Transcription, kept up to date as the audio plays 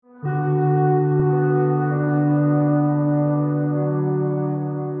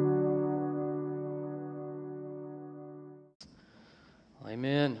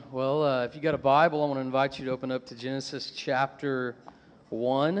got a Bible, I want to invite you to open up to Genesis chapter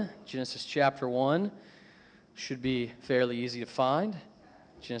 1. Genesis chapter 1 should be fairly easy to find.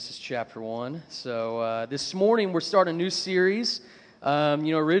 Genesis chapter 1. So this morning we're starting a new series.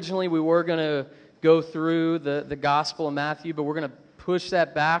 Originally we were going to go through the Gospel of Matthew, but we're going to push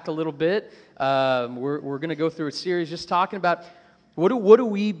that back a little bit. We're going to go through a series just talking about what do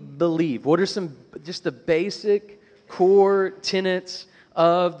we believe? What are some just the basic core tenets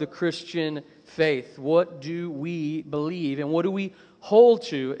of the Christian faith? What do we believe and what do we hold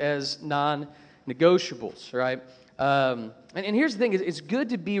to as non-negotiables, right? And here's the thing, it's good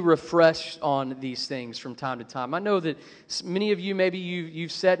to be refreshed on these things from time to time. I know that many of you, maybe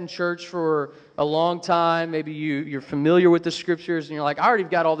you've sat in church for a long time, maybe you're familiar with the Scriptures, and you're like, I already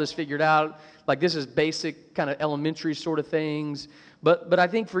got all this figured out, like this is basic, kind of elementary sort of things. But I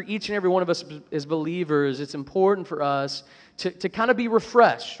think for each and every one of us as believers, it's important for us to kind of be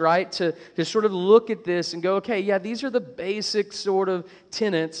refreshed, right? To sort of look at this and go, okay, yeah, these are the basic sort of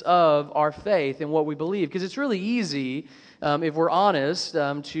tenets of our faith and what we believe. Because it's really easy, if we're honest,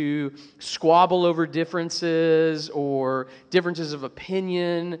 to squabble over differences or differences of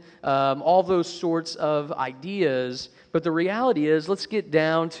opinion, all those sorts of ideas. But the reality is, let's get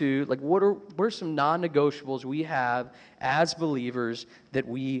down to like what are some non-negotiables we have as believers that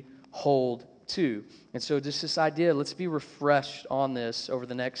we hold to. And so just this idea, let's be refreshed on this over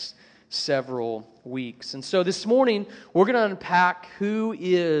the next several weeks. And so this morning, we're going to unpack who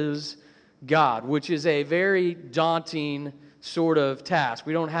is God, which is a very daunting sort of task.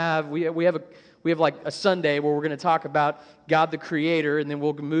 We have like a Sunday where we're going to talk about God the Creator, and then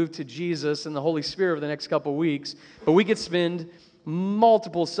we'll move to Jesus and the Holy Spirit over the next couple of weeks. But we could spend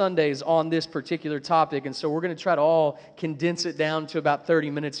multiple Sundays on this particular topic, and so we're going to try to all condense it down to about 30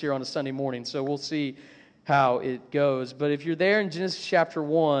 minutes here on a Sunday morning. So we'll see how it goes. But if you're there in Genesis chapter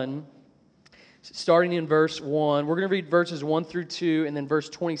 1, starting in verse 1, we're going to read verses 1 through 2 and then verse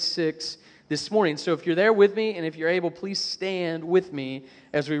 26 this morning. So if you're there with me, and if you're able, please stand with me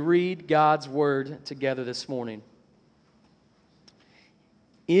as we read God's Word together this morning.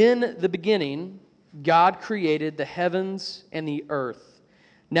 In the beginning, God created the heavens and the earth.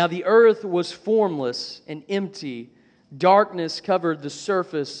 Now the earth was formless and empty. Darkness covered the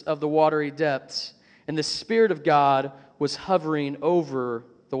surface of the watery depths, and the Spirit of God was hovering over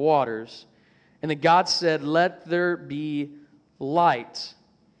the waters. And then God said, "Let there be light."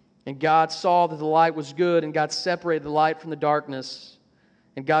 And God saw that the light was good, and God separated the light from the darkness.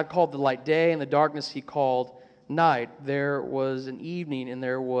 And God called the light day, and the darkness He called night. There was an evening, and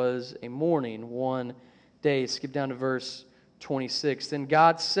there was a morning, one day. Skip down to verse 26. Then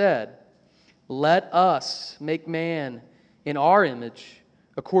God said, "Let us make man in our image,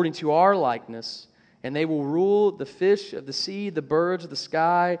 according to our likeness, and they will rule the fish of the sea, the birds of the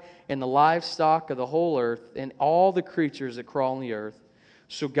sky, and the livestock of the whole earth, and all the creatures that crawl on the earth."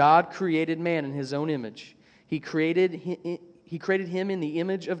 So God created man in His own image. He created him in the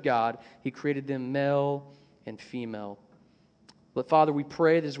image of God. He created them male and female. But Father, we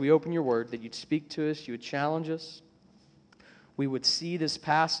pray that as we open Your Word, that You'd speak to us, You would challenge us. We would see this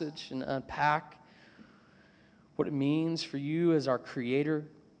passage and unpack what it means for You as our Creator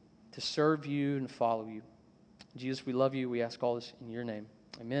to serve You and follow You. Jesus, we love You. We ask all this in Your name.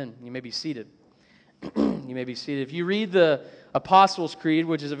 Amen. You may be seated. You may be seated. If you read the Apostles' Creed,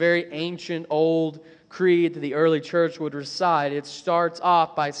 which is a very ancient, old creed that the early church would recite, it starts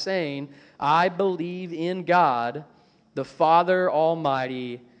off by saying, "I believe in God, the Father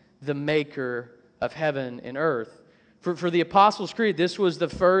Almighty, the maker of heaven and earth." For the Apostles' Creed, this was the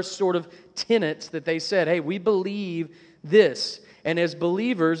first sort of tenets that they said, hey, we believe this. And as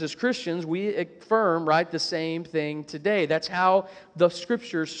believers, as Christians, we affirm, right, the same thing today. That's how the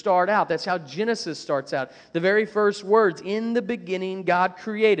Scriptures start out. That's how Genesis starts out. The very first words, in the beginning, God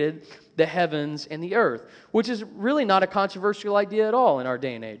created the heavens and the earth, which is really not a controversial idea at all in our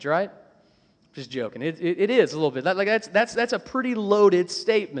day and age, right? Just joking. It is a little bit. That's a pretty loaded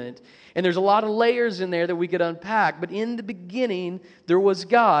statement, and there's a lot of layers in there that we could unpack. But in the beginning, there was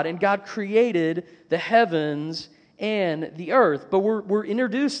God, and God created the heavens and the earth. But we're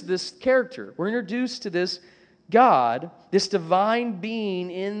introduced to this character. We're introduced to this God, this divine being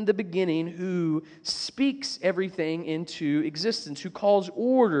in the beginning who speaks everything into existence, who calls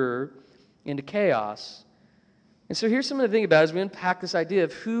order into chaos. And so here's something to think about as we unpack this idea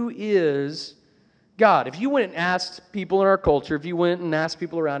of who is God. If you went and asked people in our culture, if you went and asked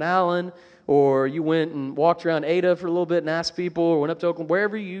people around Allen, or you went and walked around Ada for a little bit and asked people, or went up to Oakland,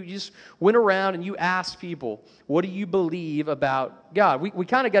 wherever you just went around and you asked people, what do you believe about God? We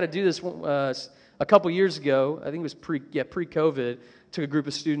kind of got to do this A couple years ago, I think it was pre-COVID, took a group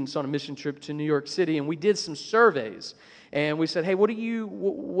of students on a mission trip to New York City, and we did some surveys. And we said, hey, what do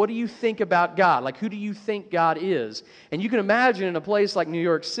you think about God? Like, who do you think God is? And you can imagine in a place like New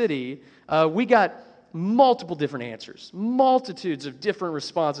York City, we got multiple different answers, multitudes of different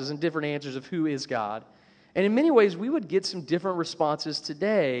responses and different answers of who is God. And in many ways, we would get some different responses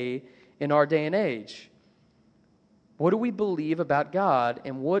today in our day and age. What do we believe about God,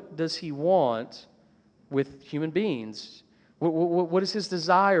 and what does He want with human beings? What is His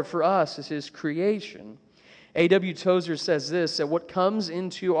desire for us as His creation? A.W. Tozer says this, that what comes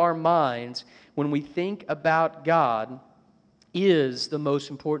into our minds when we think about God is the most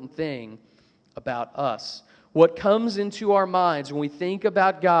important thing about us. What comes into our minds when we think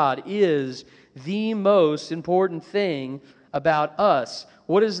about God is the most important thing about us.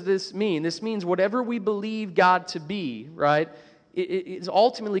 What does this mean? This means whatever we believe God to be, right, it is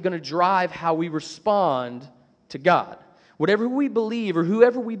ultimately going to drive how we respond to God. Whatever we believe or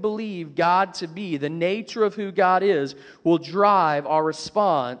whoever we believe God to be, the nature of who God is, will drive our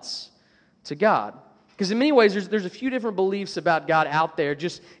response to God. Because in many ways, there's a few different beliefs about God out there,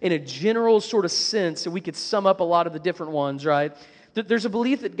 just in a general sort of sense, that we could sum up a lot of the different ones, right? There's a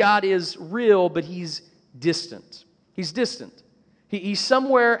belief that God is real, but He's distant. He's distant. He's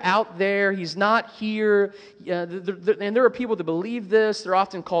somewhere out there. He's not here. And there are people that believe this. They're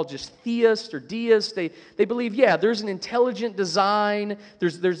often called just theists or deists. They believe, there's an intelligent design.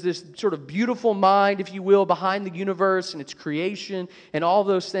 There's this sort of beautiful mind, if you will, behind the universe and its creation and all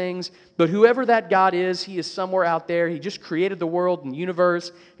those things. But whoever that God is, He is somewhere out there. He just created the world and the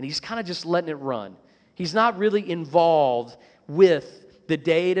universe, and He's kind of just letting it run. He's not really involved with the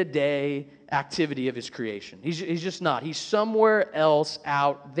day-to-day activity of His creation. He's just not. He's somewhere else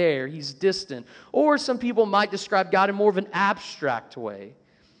out there. He's distant. Or some people might describe God in more of an abstract way.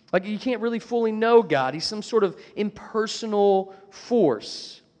 Like you can't really fully know God. He's some sort of impersonal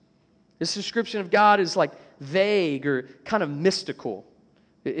force. This description of God is like vague or kind of mystical.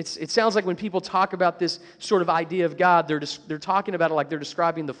 It sounds like when people talk about this sort of idea of God, they're talking about it like they're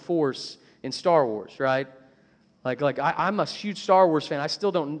describing the Force in Star Wars, right? Like I'm a huge Star Wars fan. I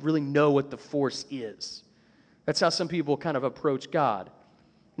still don't really know what the Force is. That's how some people kind of approach God.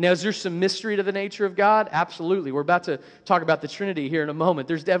 Now, is there some mystery to the nature of God? Absolutely. We're about to talk about the Trinity here in a moment.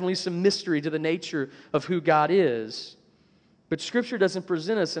 There's definitely some mystery to the nature of who God is. But Scripture doesn't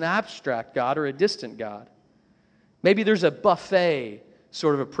present us an abstract God or a distant God. Maybe there's a buffet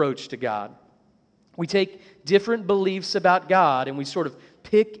sort of approach to God. We take different beliefs about God and we sort of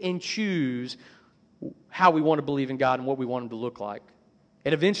pick and choose how we want to believe in God and what we want Him to look like.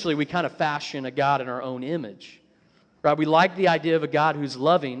 And eventually we kind of fashion a God in our own image. Right? We like the idea of a God who's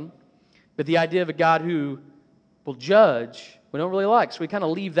loving, but the idea of a God who will judge, we don't really like. So we kind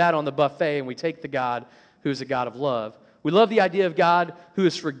of leave that on the buffet and we take the God who is a God of love. We love the idea of God who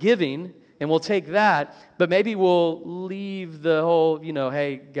is forgiving, and we'll take that, but maybe we'll leave the whole,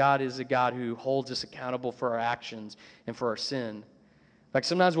 hey, God is a God who holds us accountable for our actions and for our sin. Like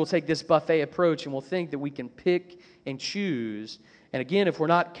sometimes we'll take this buffet approach and we'll think that we can pick and choose. And again, if we're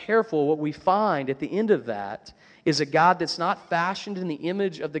not careful, what we find at the end of that is a God that's not fashioned in the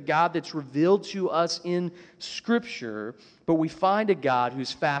image of the God that's revealed to us in Scripture, but we find a God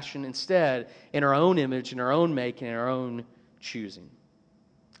who's fashioned instead in our own image, in our own making, in our own choosing.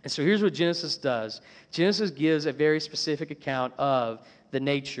 And so here's what Genesis does. Genesis gives a very specific account of the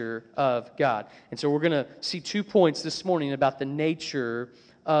nature of God. And so we're going to see 2 points this morning about the nature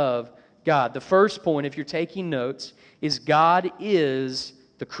of God. The first point, if you're taking notes, is God is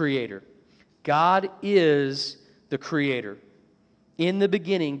the Creator. God is the Creator. In the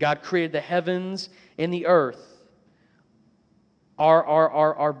beginning, God created the heavens and the earth.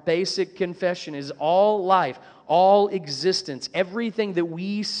 Our basic confession is all life, all existence, everything that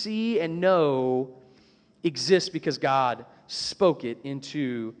we see and know exists because God spoke it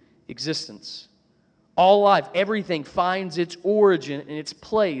into existence. All life, everything finds its origin and its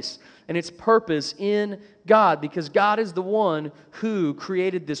place and its purpose in God because God is the one who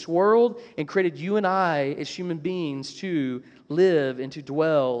created this world and created you and I as human beings to live and to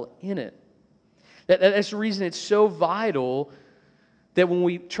dwell in it. That's the reason it's so vital that when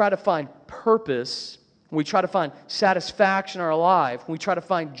we try to find purpose, when we try to find satisfaction in our life, when we try to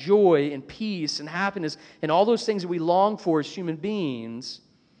find joy and peace and happiness and all those things that we long for as human beings,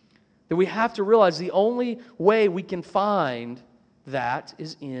 that we have to realize the only way we can find that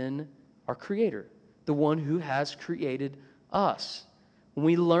is in our Creator, the one who has created us. When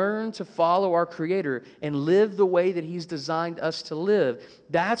we learn to follow our Creator and live the way that He's designed us to live,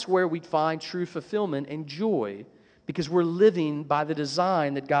 that's where we find true fulfillment and joy, because we're living by the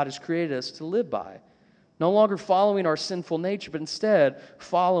design that God has created us to live by. No longer following our sinful nature, but instead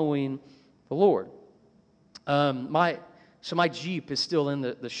following the Lord. My Jeep is still in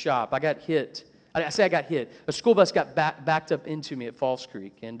the shop. I got hit. I got hit. A school bus got backed up into me at Falls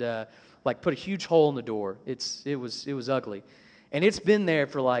Creek and put a huge hole in the door. It was ugly, and it's been there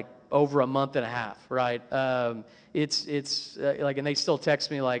for like over a month and a half, right? And they still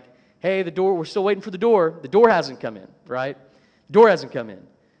text me like, "Hey, we're still waiting for the door. The door hasn't come in, right? The door hasn't come in."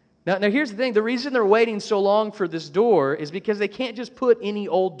 Now here's the thing. The reason they're waiting so long for this door is because they can't just put any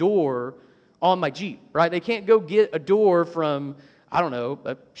old door on my Jeep, right? They can't go get a door from, I don't know,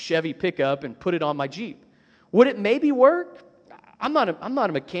 a Chevy pickup and put it on my Jeep. Would it maybe work? I'm not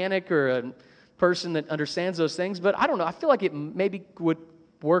a mechanic or a person that understands those things, but I don't know. I feel like it maybe would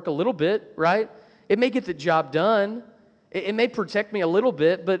work a little bit, right? It may get the job done. It may protect me a little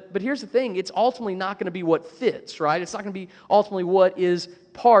bit, but here's the thing. It's ultimately not going to be what fits, right? It's not going to be ultimately what is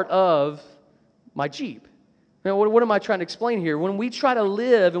part of my Jeep. Now, what am I trying to explain here? When we try to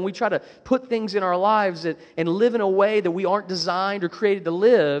live and we try to put things in our lives and live in a way that we aren't designed or created to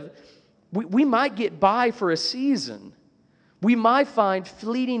live, we might get by for a season. We might find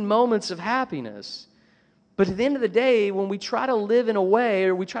fleeting moments of happiness. But at the end of the day, when we try to live in a way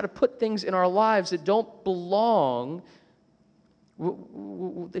or we try to put things in our lives that don't belong,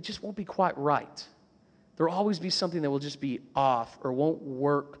 it just won't be quite right. There will always be something that will just be off or won't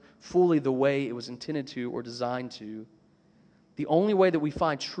work fully the way it was intended to or designed to. The only way that we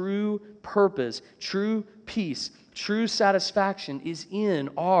find true purpose, true peace, true satisfaction is in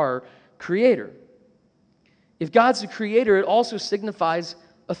our Creator. If God's the Creator, it also signifies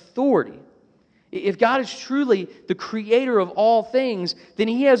authority. If God is truly the Creator of all things, then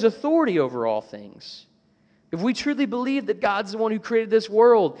He has authority over all things. If we truly believe that God's the one who created this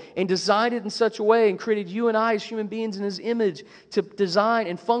world and designed it in such a way and created you and I as human beings in His image to design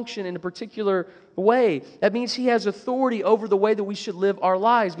and function in a particular way, that means He has authority over the way that we should live our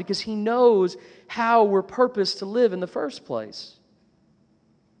lives because He knows how we're purposed to live in the first place.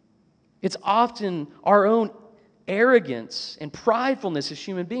 It's often our own arrogance and pridefulness as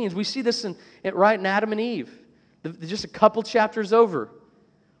human beings. We see this right in Adam and Eve, just a couple chapters over.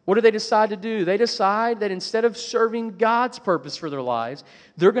 What do they decide to do? They decide that instead of serving God's purpose for their lives,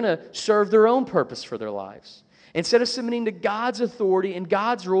 they're going to serve their own purpose for their lives. Instead of submitting to God's authority and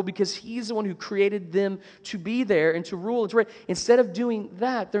God's rule because He's the one who created them to be there and to rule and to reign, instead of doing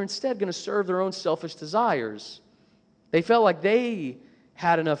that, they're instead going to serve their own selfish desires. They felt like they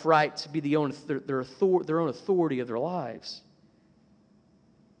had enough right to be their own authority of their lives.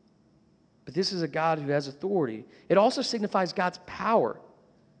 But this is a God who has authority. It also signifies God's power.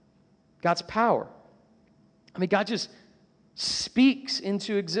 God's power. I mean, God just speaks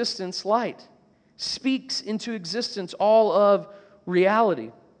into existence light, speaks into existence all of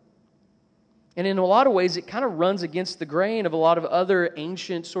reality. And in a lot of ways, it kind of runs against the grain of a lot of other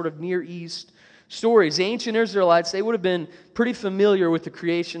ancient sort of Near East stories. The ancient Israelites, they would have been pretty familiar with the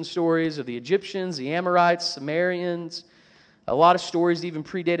creation stories of the Egyptians, the Amorites, Sumerians. A lot of stories even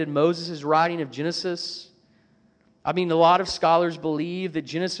predated Moses' writing of Genesis. I mean, a lot of scholars believe that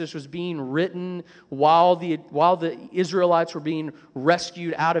Genesis was being written while the Israelites were being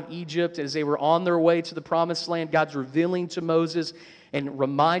rescued out of Egypt as they were on their way to the Promised Land. God's revealing to Moses and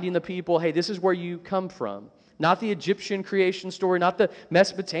reminding the people, hey, this is where you come from. Not the Egyptian creation story, not the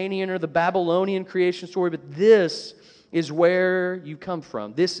Mesopotamian or the Babylonian creation story, but this is where you come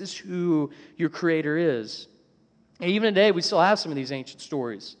from. This is who your Creator is. And even today, we still have some of these ancient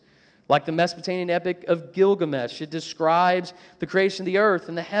stories. Like the Mesopotamian epic of Gilgamesh. It describes the creation of the earth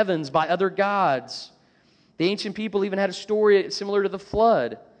and the heavens by other gods. The ancient people even had a story similar to the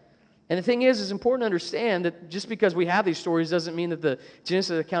flood. And the thing is, it's important to understand that just because we have these stories doesn't mean that the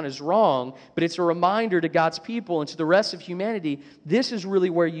Genesis account is wrong, but it's a reminder to God's people and to the rest of humanity, this is really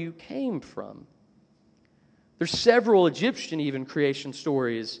where you came from. There's several Egyptian even creation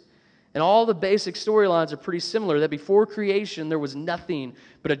stories. And all the basic storylines are pretty similar, that before creation there was nothing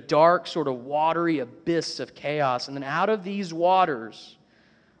but a dark, sort of watery abyss of chaos. And then out of these waters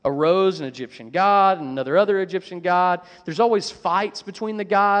arose an Egyptian god and other Egyptian god. There's always fights between the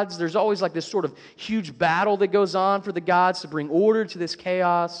gods. There's always like this sort of huge battle that goes on for the gods to bring order to this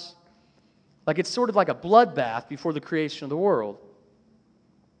chaos. Like it's sort of like a bloodbath before the creation of the world.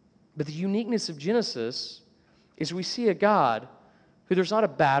 But the uniqueness of Genesis is we see a God who there's not a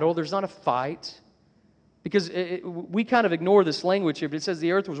battle, there's not a fight, because we kind of ignore this language here, but it says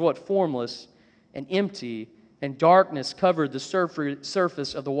the earth was what? Formless and empty, and darkness covered the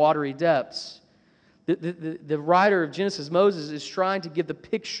surface of the watery depths. The writer of Genesis, Moses, is trying to give the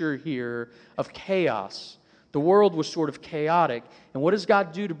picture here of chaos, The world was sort of chaotic. And what does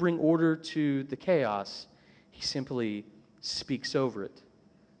God do to bring order to the chaos? He simply speaks over it.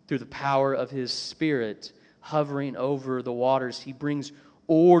 Through the power of His Spirit hovering over the waters, He brings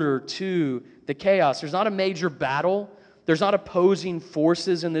order to the chaos. There's not a major battle. There's not opposing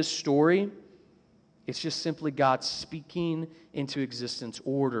forces in this story. It's just simply God speaking into existence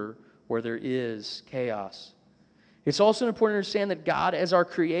order where there is chaos. It's also important to understand that God, as our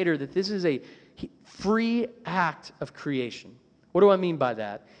Creator, that this is a free act of creation. What do I mean by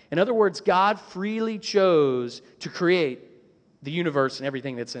that? In other words, God freely chose to create the universe and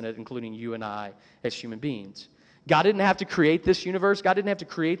everything that's in it, including you and I as human beings. God didn't have to create this universe. God didn't have to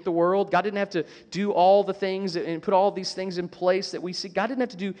create the world. God didn't have to do all the things and put all these things in place that we see. God didn't have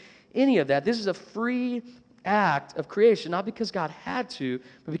to do any of that. This is a free act of creation, not because God had to,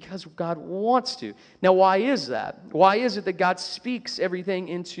 but because God wants to. Now, why is that? Why is it that God speaks everything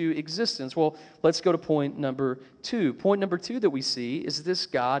into existence? Well, let's go to point number 2. Point number 2 that we see is this: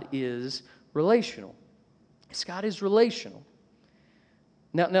 God is relational. This God is relational.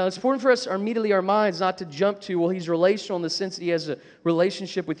 Now, it's important for us, immediately our minds, not to jump to, well, He's relational in the sense that He has a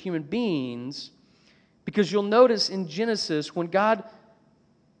relationship with human beings, because you'll notice in Genesis, when God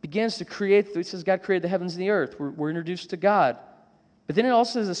begins to create, it says God created the heavens and the earth. We're introduced to God. But then it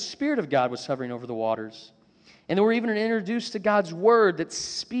also says the Spirit of God was hovering over the waters. And then we're even introduced to God's Word that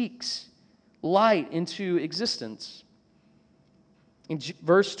speaks light into existence. In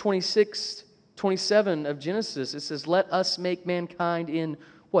verse 27 of Genesis, it says, let us make mankind in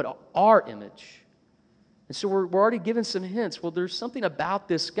what? Our image. And so we're already given some hints. Well, there's something about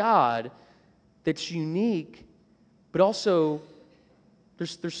this God that's unique, but also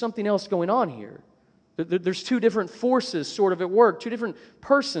there's something else going on here. There's two different forces sort of at work, two different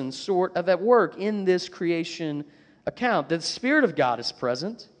persons sort of at work in this creation account. The Spirit of God is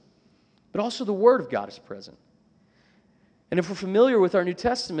present, but also the Word of God is present. And if we're familiar with our New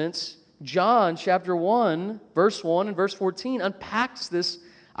Testaments, John chapter 1, verse 1 and verse 14 unpacks this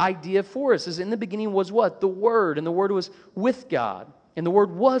idea for us. As in the beginning was what? The Word, and the Word was with God, and the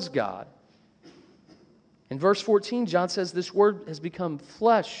Word was God. In verse 14, John says, this Word has become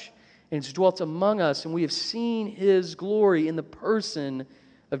flesh and it's dwelt among us, and we have seen His glory in the person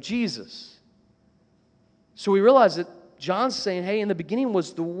of Jesus. So we realize that John's saying, hey, in the beginning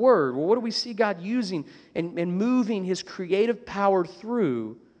was the Word. Well, what do we see God using and moving His creative power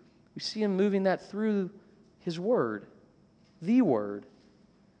through? We see Him moving that through His Word, the Word.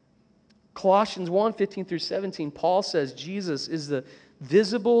 Colossians 1, 15 through 17, Paul says Jesus is the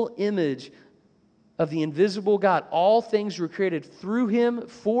visible image of the invisible God. All things were created through Him,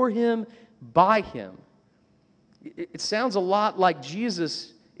 for Him, by Him. It sounds a lot like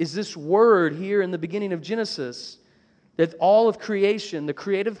Jesus is this Word here in the beginning of Genesis, that all of creation, the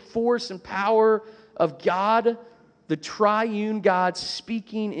creative force and power of God, the triune God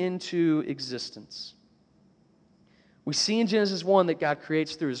speaking into existence. We see in Genesis 1 that God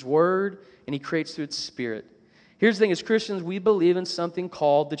creates through His Word and He creates through His Spirit. Here's the thing, as Christians, we believe in something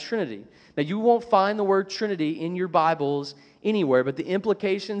called the Trinity. Now, you won't find the word Trinity in your Bibles anywhere, but the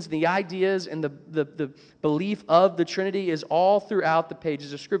implications, the ideas, and the belief of the Trinity is all throughout the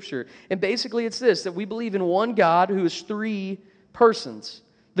pages of Scripture. And basically it's this, that we believe in one God who is three persons.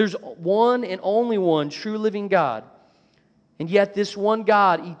 There's one and only one true living God. And yet this one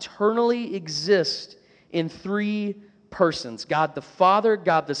God eternally exists in three persons: God the Father,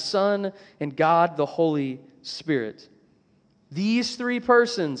 God the Son, and God the Holy Spirit. These three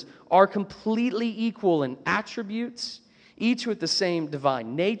persons are completely equal in attributes, each with the same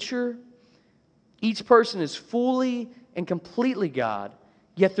divine nature. Each person is fully and completely God,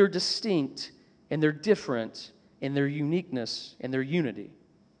 yet they're distinct and they're different in their uniqueness and their unity.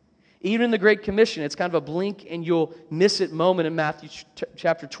 Even in the Great Commission, it's kind of a blink and you'll miss it moment in Matthew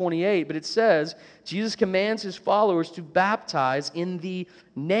chapter 28, but it says, Jesus commands His followers to baptize in the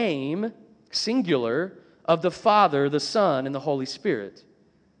name, singular, of the Father, the Son, and the Holy Spirit.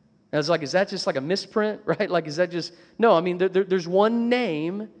 Now it's like, is that just like a misprint, right? Like, is that just... No, I mean, there's one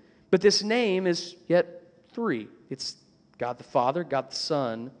name, but this name is yet three. It's God the Father, God the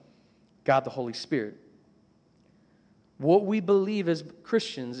Son, God the Holy Spirit. What we believe as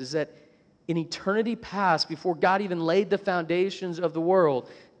Christians is that in eternity past, before God even laid the foundations of the world,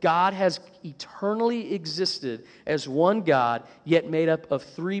 God has eternally existed as one God, yet made up of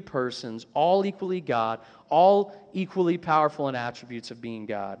three persons, all equally God, all equally powerful in attributes of being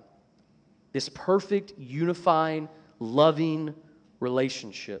God. This perfect, unifying, loving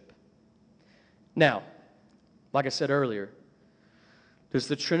relationship. Now, like I said earlier, does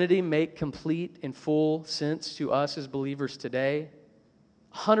the Trinity make complete and full sense to us as believers today?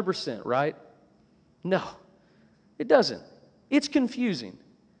 100%, right? No. It doesn't. It's confusing.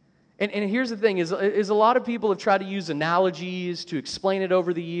 And here's the thing, is a lot of people have tried to use analogies to explain it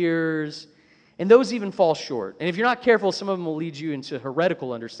over the years, and those even fall short. And if you're not careful, some of them will lead you into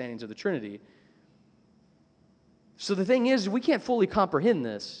heretical understandings of the Trinity. So the thing is, we can't fully comprehend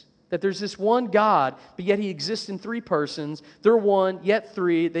this, that there's this one God, but yet He exists in three persons. They're one, yet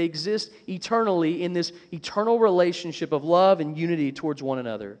three. They exist eternally in this eternal relationship of love and unity towards one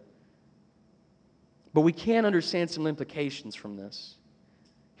another. But we can understand some implications from this.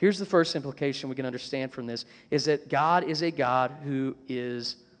 Here's the first implication we can understand from this, is that God is a God who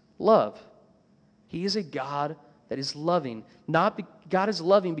is love. He is a God that is loving. God is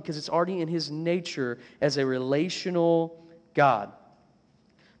loving because it's already in His nature as a relational God.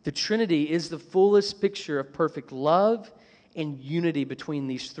 The Trinity is the fullest picture of perfect love and unity between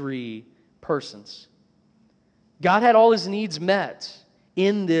these three persons. God had all His needs met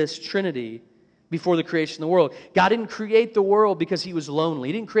in this Trinity before the creation of the world. God didn't create the world because He was lonely.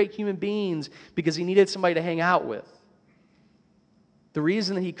 He didn't create human beings because He needed somebody to hang out with. The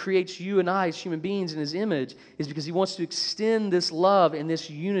reason that He creates you and I as human beings in His image is because He wants to extend this love and this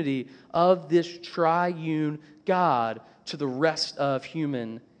unity of this triune God to the rest of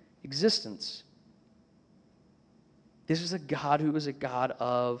human existence. This is a God who is a God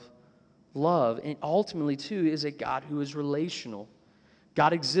of love, and ultimately, too, is a God who is relational.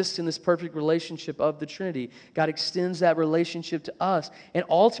 God exists in this perfect relationship of the Trinity. God extends that relationship to us. And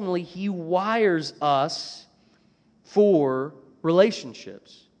ultimately, He wires us for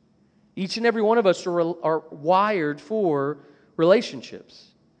relationships. Each and every one of us are wired for relationships.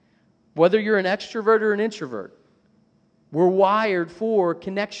 Whether you're an extrovert or an introvert, we're wired for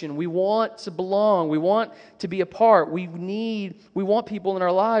connection. We want to belong. We want to be a part. We want people in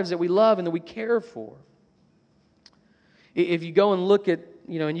our lives that we love and that we care for. If you go and look at,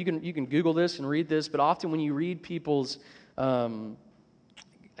 and you can Google this and read this, but often when you read people's,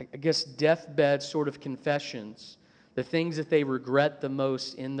 deathbed sort of confessions, the things that they regret the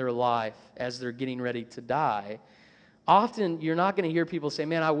most in their life as they're getting ready to die, often you're not going to hear people say,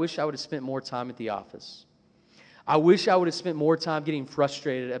 man, I wish I would have spent more time at the office. I wish I would have spent more time getting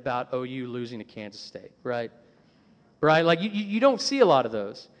frustrated about OU losing to Kansas State, right? Right? Like you don't see a lot of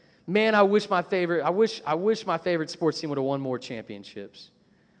those. Man, I wish my favorite sports team would have won more championships.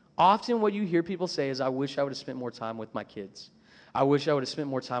 Often what you hear people say is, I wish I would have spent more time with my kids. I wish I would have spent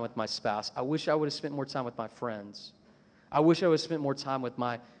more time with my spouse. I wish I would have spent more time with my friends. I wish I would have spent more time with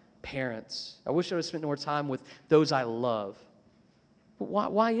my parents. I wish I would have spent more time with those I love. But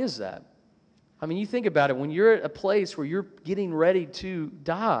why is that? I mean, you think about it. When you're at a place where you're getting ready to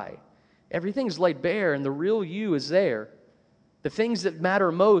die, everything's laid bare and the real you is there. The things that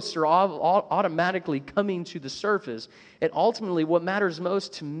matter most are automatically coming to the surface. And ultimately, what matters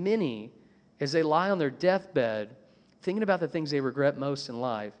most to many as they lie on their deathbed, thinking about the things they regret most in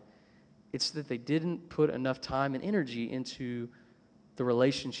life, it's that they didn't put enough time and energy into the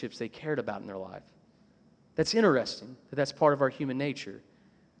relationships they cared about in their life. That's interesting, that that's part of our human nature.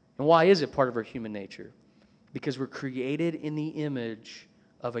 And why is it part of our human nature? Because we're created in the image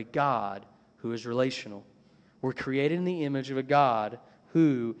of a God who is relational. We're created in the image of a God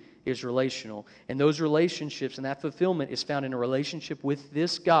who is relational. And those relationships and that fulfillment is found in a relationship with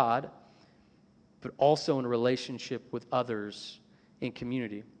this God, but also in a relationship with others in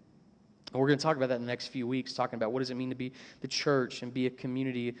community. And we're going to talk about that in the next few weeks, talking about what does it mean to be the church and be a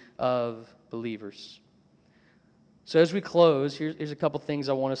community of believers. So as we close, here's a couple things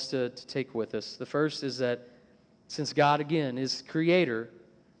I want us to take with us. The first is that since God, again, is creator,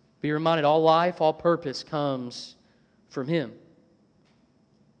 be reminded all life, all purpose comes from Him.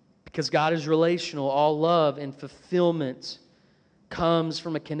 Because God is relational, all love and fulfillment comes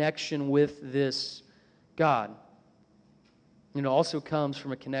from a connection with this God. And it also comes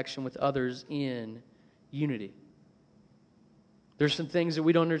from a connection with others in unity. There's some things that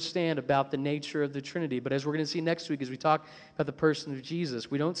we don't understand about the nature of the Trinity, but as we're going to see next week as we talk about the person of Jesus,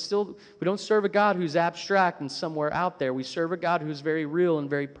 we don't serve a God who's abstract and somewhere out there. We serve a God who's very real and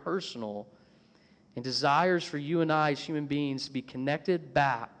very personal and desires for you and I as human beings to be connected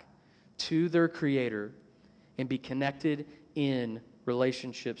back to their Creator and be connected in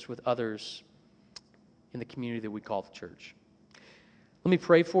relationships with others in the community that we call the church. Let me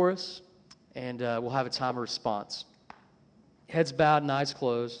pray for us, and we'll have a time of response. Heads bowed and eyes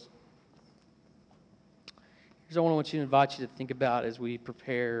closed. Here's what I want you to invite you to think about as we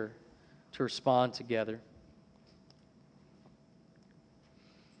prepare to respond together.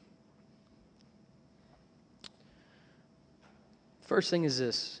 First thing is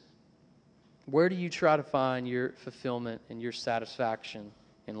this. Where do you try to find your fulfillment and your satisfaction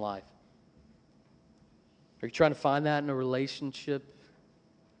in life? Are you trying to find that in a relationship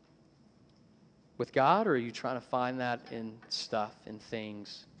with God, or are you trying to find that in stuff, in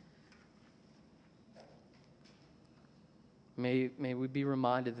things? May we be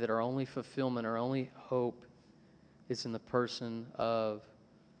reminded that our only fulfillment, our only hope is in the person of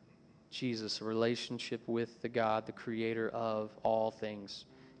Jesus, a relationship with the God, the creator of all things,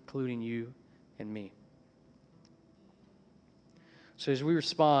 including you and me. So as we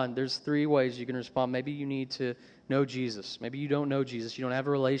respond, there's 3 ways you can respond. Maybe you need to know Jesus. Maybe you don't know Jesus. You don't have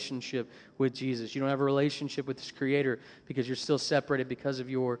a relationship with Jesus. You don't have a relationship with His Creator because you're still separated because of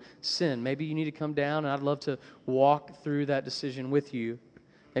your sin. Maybe you need to come down, and I'd love to walk through that decision with you.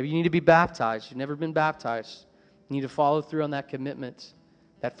 Maybe you need to be baptized. You've never been baptized. You need to follow through on that commitment,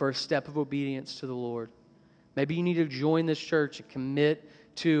 that first step of obedience to the Lord. Maybe you need to join this church and commit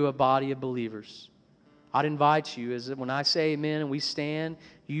to a body of believers. I'd invite you, is that when I say amen and we stand,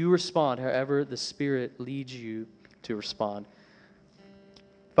 you respond however the Spirit leads you to respond.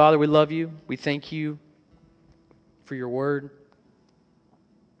 Father, we love you. We thank you for your word.